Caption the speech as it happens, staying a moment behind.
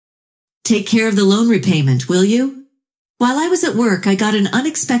Take care of the loan repayment, will you? While I was at work, I got an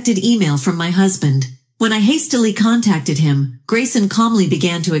unexpected email from my husband. When I hastily contacted him, Grayson calmly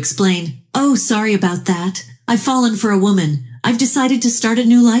began to explain, "Oh, sorry about that. I've fallen for a woman. I've decided to start a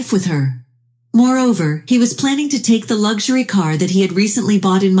new life with her." Moreover, he was planning to take the luxury car that he had recently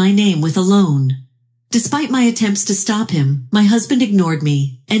bought in my name with a loan. Despite my attempts to stop him, my husband ignored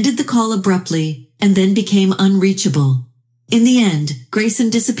me, ended the call abruptly, and then became unreachable. In the end, Grayson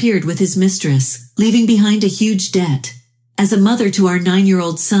disappeared with his mistress, leaving behind a huge debt. As a mother to our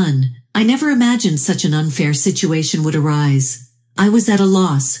 9-year-old son, I never imagined such an unfair situation would arise. I was at a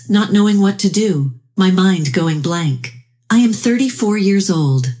loss, not knowing what to do, my mind going blank. I am 34 years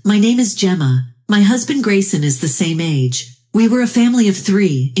old. My name is Gemma. My husband Grayson is the same age. We were a family of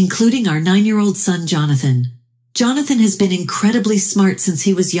 3, including our 9-year-old son Jonathan. Jonathan has been incredibly smart since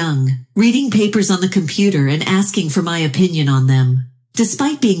he was young, reading papers on the computer and asking for my opinion on them.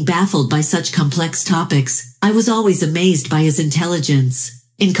 Despite being baffled by such complex topics, I was always amazed by his intelligence.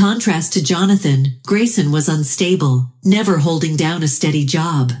 In contrast to Jonathan, Grayson was unstable, never holding down a steady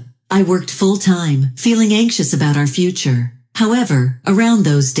job. I worked full-time, feeling anxious about our future. However, around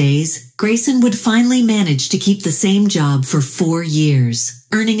those days, Grayson would finally manage to keep the same job for 4 years,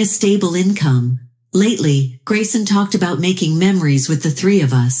 earning a stable income. Lately, Grayson talked about making memories with the 3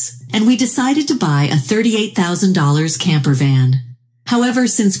 of us, and we decided to buy a $38,000 camper van. However,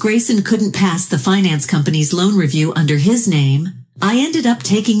 since Grayson couldn't pass the finance company's loan review under his name, I ended up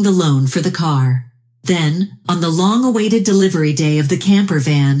taking the loan for the car. Then, on the long-awaited delivery day of the camper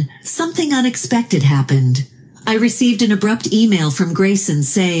van, something unexpected happened. I received an abrupt email from Grayson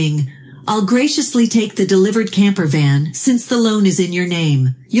saying, "I'll graciously take the delivered camper van since the loan is in your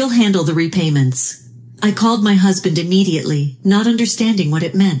name. You'll handle the repayments." I called my husband immediately, not understanding what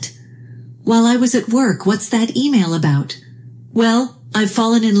it meant. "While I was at work, what's that email about?" "Well, I've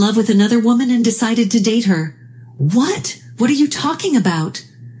fallen in love with another woman and decided to date her." "What? What are you talking about?"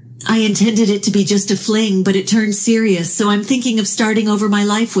 "I intended it to be just a fling, but it turned serious, so I'm thinking of starting over my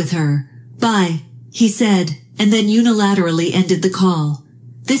life with her. Bye," he said, and then unilaterally ended the call.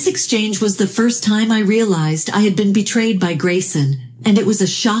 This exchange was the first time I realized I had been betrayed by Grayson, and it was a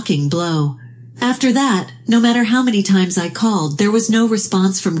shocking blow. After that, no matter how many times I called, there was no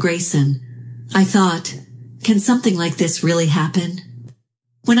response from Grayson. I thought, can something like this really happen?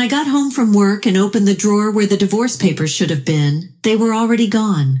 When I got home from work and opened the drawer where the divorce papers should have been, they were already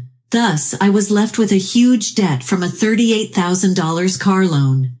gone. Thus, I was left with a huge debt from a $38,000 car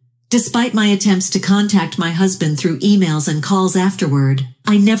loan. Despite my attempts to contact my husband through emails and calls afterward,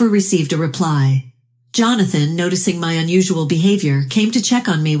 I never received a reply. Jonathan, noticing my unusual behavior, came to check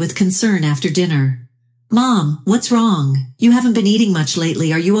on me with concern after dinner. "Mom, what's wrong? You haven't been eating much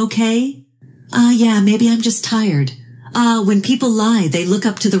lately. Are you okay?" Yeah, maybe I'm just tired." When people lie, they look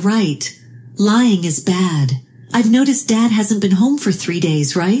up to the right. Lying is bad. I've noticed Dad hasn't been home for 3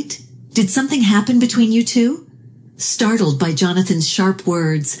 days, right? Did something happen between you two?" Startled by Jonathan's sharp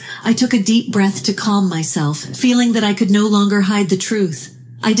words, I took a deep breath to calm myself, feeling that I could no longer hide the truth.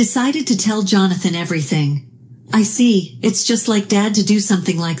 I decided to tell Jonathan everything. "I see, it's just like Dad to do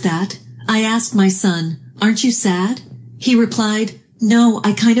something like that." I asked my son, "Aren't you sad?" He replied, "No,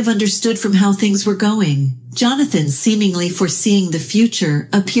 I kind of understood from how things were going." Jonathan, seemingly foreseeing the future,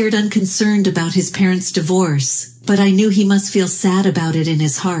 appeared unconcerned about his parents' divorce, but I knew he must feel sad about it in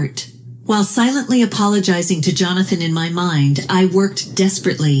his heart. While silently apologizing to Jonathan in my mind, I worked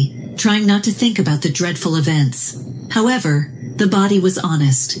desperately, trying not to think about the dreadful events. However, the body was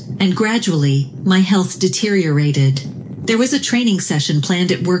honest, and gradually, my health deteriorated. There was a training session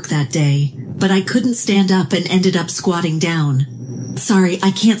planned at work that day, but I couldn't stand up and ended up squatting down. "Sorry,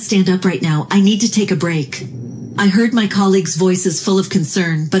 I can't stand up right now. I need to take a break." I heard my colleagues' voices full of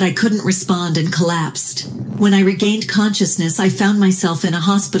concern, but I couldn't respond and collapsed. When I regained consciousness, I found myself in a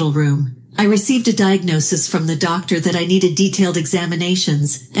hospital room. I received a diagnosis from the doctor that I needed detailed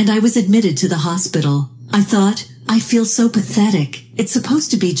examinations, and I was admitted to the hospital. I thought, I feel so pathetic. It's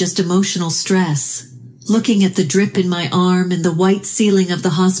supposed to be just emotional stress. Looking at the drip in my arm and the white ceiling of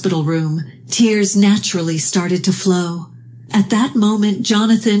the hospital room, tears naturally started to flow. At that moment,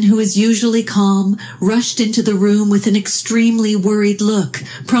 Jonathan, who is usually calm, rushed into the room with an extremely worried look,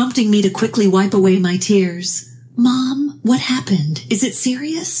 prompting me to quickly wipe away my tears. "Mom, what happened? Is it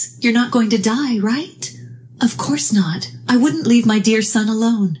serious? You're not going to die, right?" "Of course not. I wouldn't leave my dear son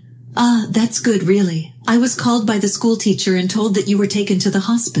alone." That's good, really. I was called by the school teacher and told that you were taken to the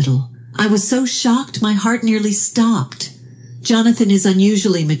hospital. I was so shocked my heart nearly stopped. Jonathan is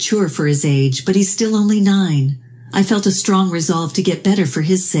unusually mature for his age, but he's still only 9. I felt a strong resolve to get better for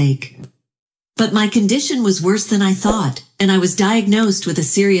his sake. But my condition was worse than I thought, and I was diagnosed with a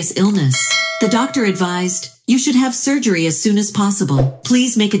serious illness. The doctor advised, "You should have surgery as soon as possible.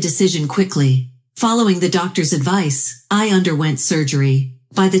 Please make a decision quickly." Following the doctor's advice, I underwent surgery.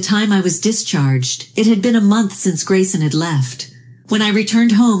 By the time I was discharged, it had been a month since Grayson had left. When I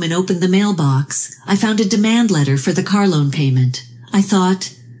returned home and opened the mailbox, I found a demand letter for the car loan payment. I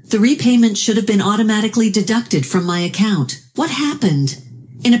thought, the repayment should have been automatically deducted from my account. What happened?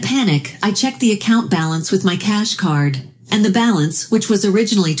 In a panic, I checked the account balance with my cash card, and the balance, which was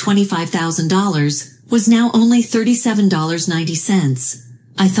originally $25,000, was now only $37.90.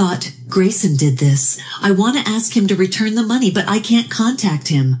 I thought, Grayson did this. I want to ask him to return the money, but I can't contact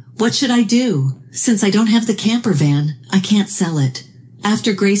him. What should I do? Since I don't have the camper van, I can't sell it.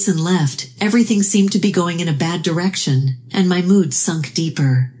 After Grayson left, everything seemed to be going in a bad direction, and my mood sunk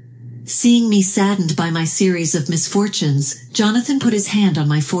deeper. Seeing me saddened by my series of misfortunes, Jonathan put his hand on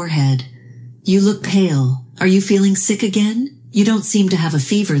my forehead. "You look pale. Are you feeling sick again? You don't seem to have a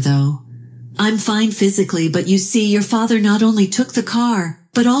fever, though." "I'm fine physically, but you see, your father not only took the car,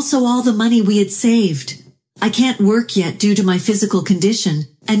 but also all the money we had saved. I can't work yet due to my physical condition,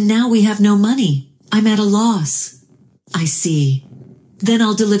 and now we have no money. I'm at a loss." "I see. Then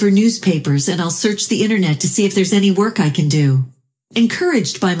I'll deliver newspapers and I'll search the internet to see if there's any work I can do."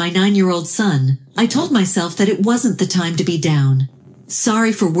 Encouraged by my 9-year-old son, I told myself that it wasn't the time to be down.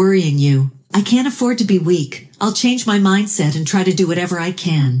 "Sorry for worrying you. I can't afford to be weak. I'll change my mindset and try to do whatever I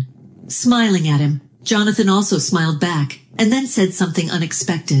can." Smiling at him, Jonathan also smiled back, and then said something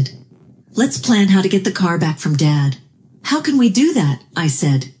unexpected. "Let's plan how to get the car back from Dad." "How can we do that?" I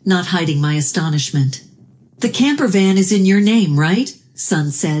said, not hiding my astonishment. "The camper van is in your name, right?"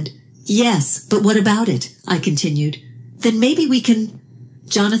 Son said. "Yes, but what about it?" I continued. "Then maybe we can—"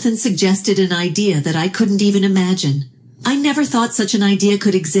 Jonathan suggested an idea that I couldn't even imagine. "I never thought such an idea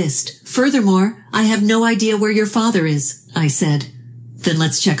could exist. Furthermore, I have no idea where your father is," I said. "Then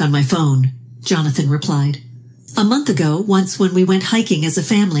let's check on my phone," Jonathan replied. A month ago, once when we went hiking as a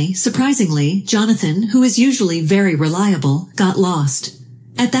family, surprisingly, Jonathan, who is usually very reliable, got lost.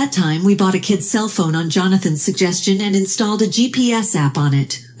 At that time, we bought a kid's cell phone on Jonathan's suggestion and installed a GPS app on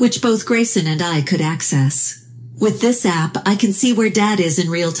it, which both Grayson and I could access. With this app, I can see where Dad is in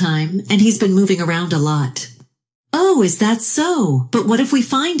real time, and he's been moving around a lot. "Oh, is that so? But what if we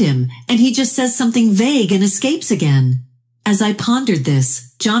find him, and he just says something vague and escapes again?" As I pondered this,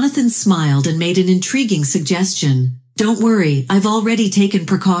 Jonathan smiled and made an intriguing suggestion. "Don't worry, I've already taken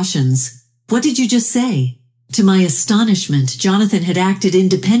precautions." "What did you just say?" To my astonishment, Jonathan had acted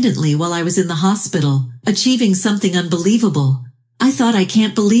independently while I was in the hospital, achieving something unbelievable. I thought, I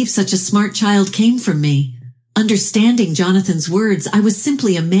can't believe such a smart child came from me. Understanding Jonathan's words, I was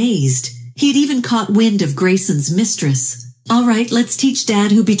simply amazed. He had even caught wind of Grayson's mistress. "All right, let's teach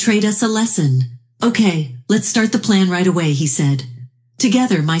Dad who betrayed us a lesson." "Okay, let's start the plan right away," he said.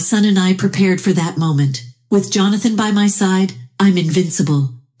 Together, my son and I prepared for that moment. With Jonathan by my side, I'm invincible.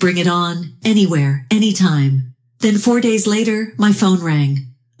 Bring it on, anywhere, anytime. Then 4 days later, my phone rang.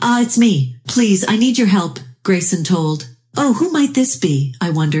 "Ah, it's me. Please, I need your help," Grayson told. "Oh, who might this be?" I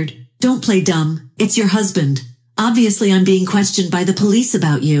wondered. "Don't play dumb. It's your husband. Obviously, I'm being questioned by the police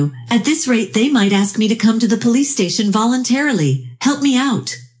about you. At this rate, they might ask me to come to the police station voluntarily. Help me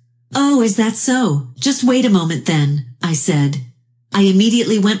out." "Oh, is that so? Just wait a moment then," I said. I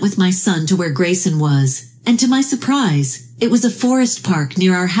immediately went with my son to where Grayson was, and to my surprise, it was a forest park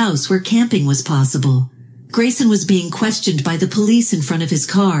near our house where camping was possible. Grayson was being questioned by the police in front of his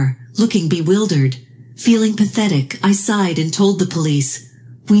car, looking bewildered. Feeling pathetic, I sighed and told the police,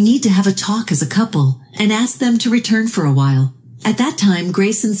 "We need to have a talk as a couple," and asked them to return for a while. At that time,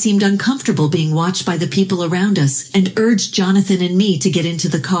 Grayson seemed uncomfortable being watched by the people around us and urged Jonathan and me to get into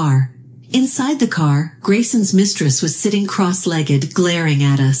the car. Inside the car, Grayson's mistress was sitting cross-legged, glaring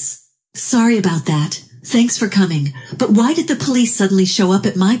at us. "Sorry about that. Thanks for coming. But why did the police suddenly show up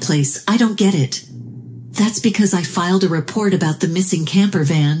at my place? I don't get it." "That's because I filed a report about the missing camper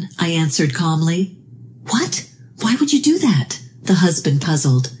van," I answered calmly. "What? Why would you do that?" the husband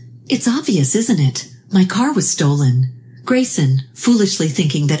puzzled. "It's obvious, isn't it? My car was stolen." Grayson, foolishly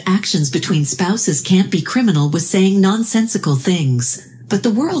thinking that actions between spouses can't be criminal, was saying nonsensical things. But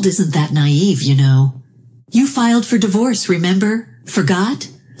the world isn't that naive, you know. "You filed for divorce, remember? Forgot?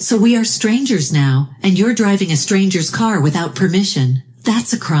 So we are strangers now, and you're driving a stranger's car without permission.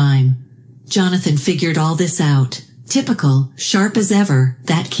 That's a crime." Jonathan figured all this out. Typical, sharp as ever,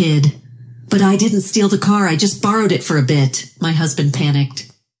 that kid. "But I didn't steal the car, I just borrowed it for a bit," my husband panicked.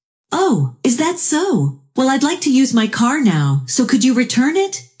 "Oh, is that so? Well, I'd like to use my car now, so could you return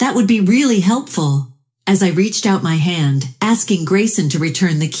it? That would be really helpful." As I reached out my hand, asking Grayson to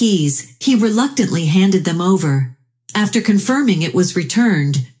return the keys, he reluctantly handed them over. After confirming it was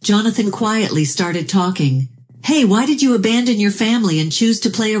returned, Jonathan quietly started talking. "Hey, why did you abandon your family and choose to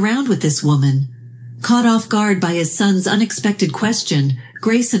play around with this woman?" Caught off guard by his son's unexpected question,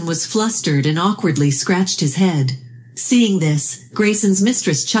 Grayson was flustered and awkwardly scratched his head. Seeing this, Grayson's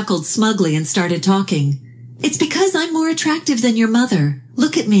mistress chuckled smugly and started talking. "It's because I'm more attractive than your mother.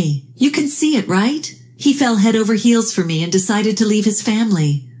 Look at me. You can see it, right? He fell head over heels for me and decided to leave his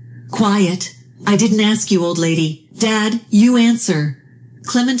family." "Quiet. I didn't ask you, old lady. Dad, you answer."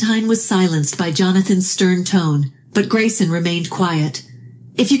 Clementine was silenced by Jonathan's stern tone, but Grayson remained quiet.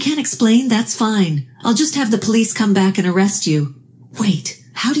 "If you can't explain, that's fine. I'll just have the police come back and arrest you." "Wait,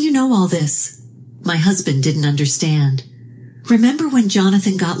 how do you know all this?" My husband didn't understand. "Remember when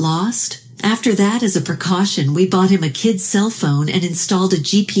Jonathan got lost? After that, as a precaution, we bought him a kid's cell phone and installed a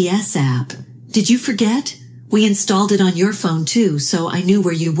GPS app. Did you forget? We installed it on your phone too, so I knew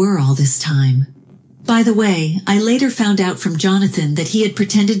where you were all this time." By the way, I later found out from Jonathan that he had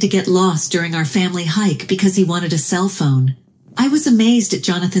pretended to get lost during our family hike because he wanted a cell phone. I was amazed at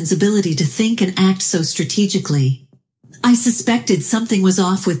Jonathan's ability to think and act so strategically. I suspected something was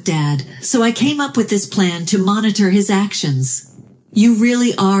off with Dad, so I came up with this plan to monitor his actions. "You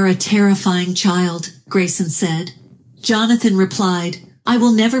really are a terrifying child," Grayson said. Jonathan replied, "I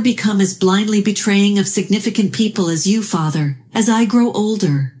will never become as blindly betraying of significant people as you, Father, as I grow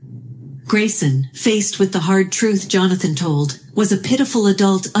older." Grayson, faced with the hard truth Jonathan told, was a pitiful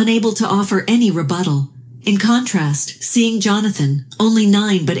adult unable to offer any rebuttal. In contrast, seeing Jonathan, only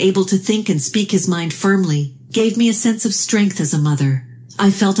 9 but able to think and speak his mind firmly, gave me a sense of strength as a mother.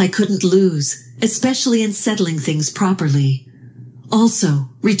 I felt I couldn't lose, especially in settling things properly.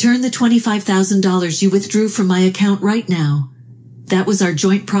 "Also, return the $25,000 you withdrew from my account right now. That was our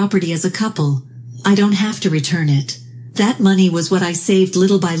joint property as a couple. I don't have to return it. That money was what I saved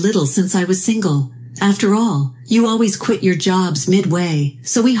little by little since I was single. After all, you always quit your jobs midway,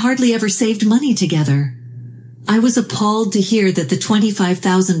 so we hardly ever saved money together." I was appalled to hear that the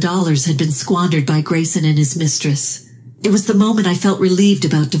 $25,000 had been squandered by Grayson and his mistress. It was the moment I felt relieved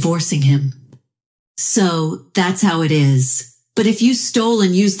about divorcing him. "So, that's how it is. But if you stole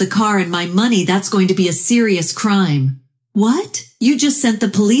and used the car and my money, that's going to be a serious crime." "What? You just sent the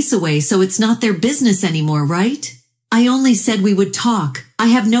police away, so it's not their business anymore, right?" "I only said we would talk. I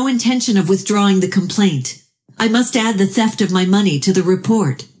have no intention of withdrawing the complaint. I must add the theft of my money to the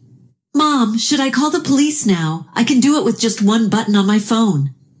report." "Mom, should I call the police now? I can do it with just one button on my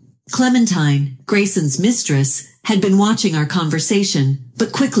phone." Clementine, Grayson's mistress, had been watching our conversation,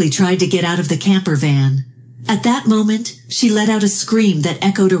 but quickly tried to get out of the camper van. At that moment, she let out a scream that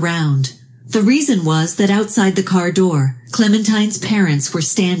echoed around. The reason was that outside the car door, Clementine's parents were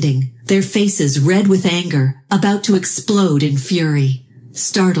standing, their faces red with anger, about to explode in fury.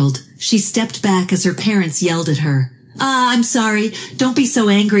 Startled, she stepped back as her parents yelled at her. I'm sorry, don't be so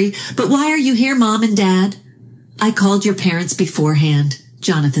angry, but why are you here, Mom and Dad?" "I called your parents beforehand,"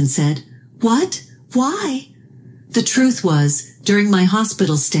 Jonathan said. "What? Why?" The truth was, during my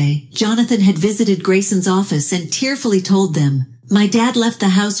hospital stay, Jonathan had visited Grayson's office and tearfully told them, "My dad left the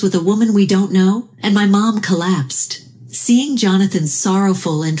house with a woman we don't know, and my mom collapsed." Seeing Jonathan's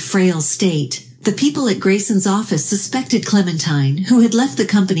sorrowful and frail state, the people at Grayson's office suspected Clementine, who had left the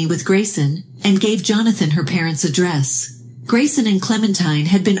company with Grayson, and gave Jonathan her parents' address. Grayson and Clementine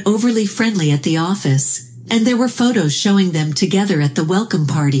had been overly friendly at the office, and there were photos showing them together at the welcome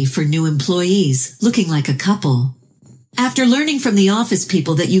party for new employees, looking like a couple. After learning from the office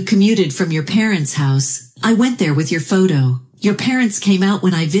people that you commuted from your parents' house, I went there with your photo. Your parents came out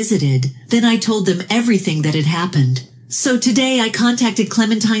when I visited, then I told them everything that had happened. So today I contacted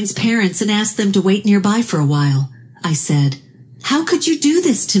Clementine's parents and asked them to wait nearby for a while. I said, "How could you do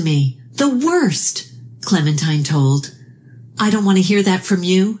this to me? The worst," Clementine told. "I don't want to hear that from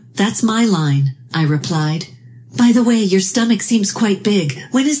you. That's my line," I replied. "By the way, your stomach seems quite big.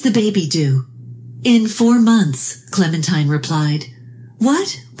 When is the baby due?" "In 4 months, Clementine replied.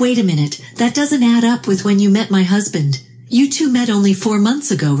 "What? Wait a minute. That doesn't add up with when you met my husband. You two met only 4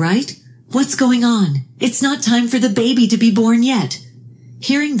 months ago, right? What's going on? It's not time for the baby to be born yet."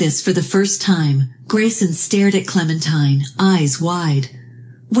 Hearing this for the first time, Grayson stared at Clementine, eyes wide.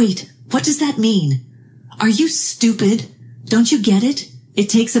 "Wait, what does that mean? Are you stupid? Don't you get it? It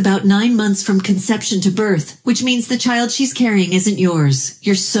takes about 9 months from conception to birth, which means the child she's carrying isn't yours.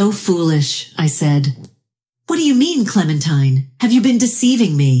 You're so foolish," I said. "What do you mean, Clementine? Have you been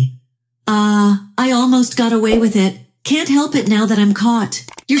deceiving me?" I almost got away with it. Can't help it now that I'm caught.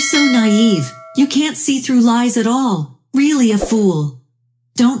 You're so naive. You can't see through lies at all. Really a fool."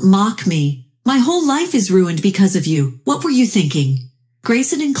 "Don't mock me. My whole life is ruined because of you. What were you thinking?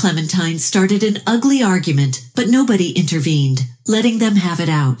 Grayson and Clementine started an ugly argument, but nobody intervened, letting them have it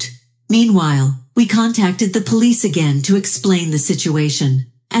out. Meanwhile, we contacted the police again to explain the situation.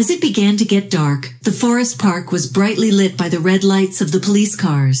 As it began to get dark, the forest park was brightly lit by the red lights of the police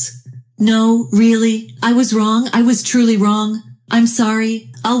cars. No, really, I was wrong. I was truly wrong. I'm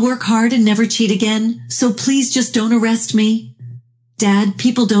sorry. I'll work hard and never cheat again, so please just don't arrest me. Dad,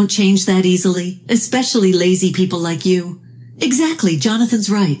 people don't change that easily, especially lazy people like you. Exactly, Jonathan's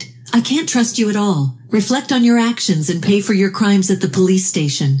right. I can't trust you at all. Reflect on your actions and pay for your crimes at the police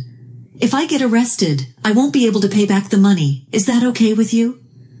station. If I get arrested, I won't be able to pay back the money. Is that okay with you?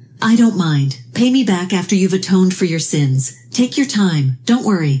 I don't mind. Pay me back after you've atoned for your sins. Take your time. Don't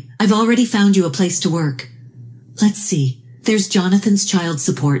worry. I've already found you a place to work. Let's see. There's Jonathan's child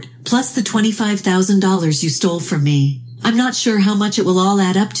support, plus the $25,000 you stole from me. I'm not sure how much it will all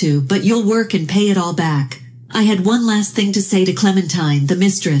add up to, but you'll work and pay it all back. I had one last thing to say to Clementine, the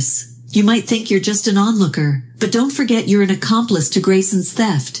mistress. You might think you're just an onlooker, but don't forget you're an accomplice to Grayson's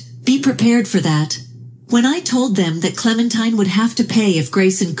theft. Be prepared for that. When I told them that Clementine would have to pay if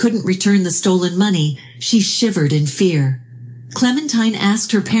Grayson couldn't return the stolen money, she shivered in fear. Clementine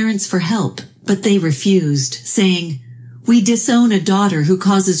asked her parents for help, but they refused, saying, "We disown a daughter who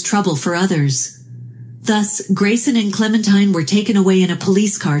causes trouble for others." Thus, Grayson and Clementine were taken away in a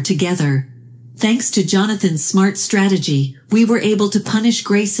police car together. Thanks to Jonathan's smart strategy, we were able to punish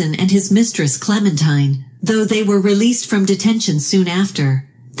Grayson and his mistress Clementine, though they were released from detention soon after.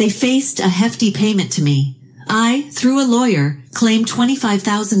 They faced a hefty payment to me. I, through a lawyer, claimed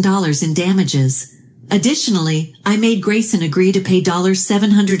 $25,000 in damages. Additionally, I made Grayson agree to pay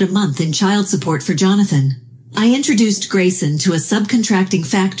 $700 a month in child support for Jonathan. I introduced Grayson to a subcontracting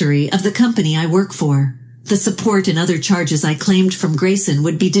factory of the company I work for. The support and other charges I claimed from Grayson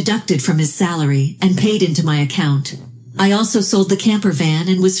would be deducted from his salary and paid into my account. I also sold the camper van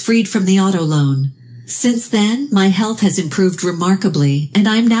and was freed from the auto loan. Since then, my health has improved remarkably, and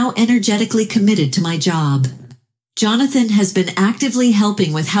I'm now energetically committed to my job. Jonathan has been actively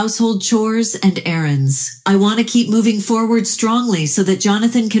helping with household chores and errands. I want to keep moving forward strongly so that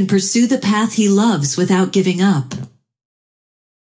Jonathan can pursue the path he loves without giving up.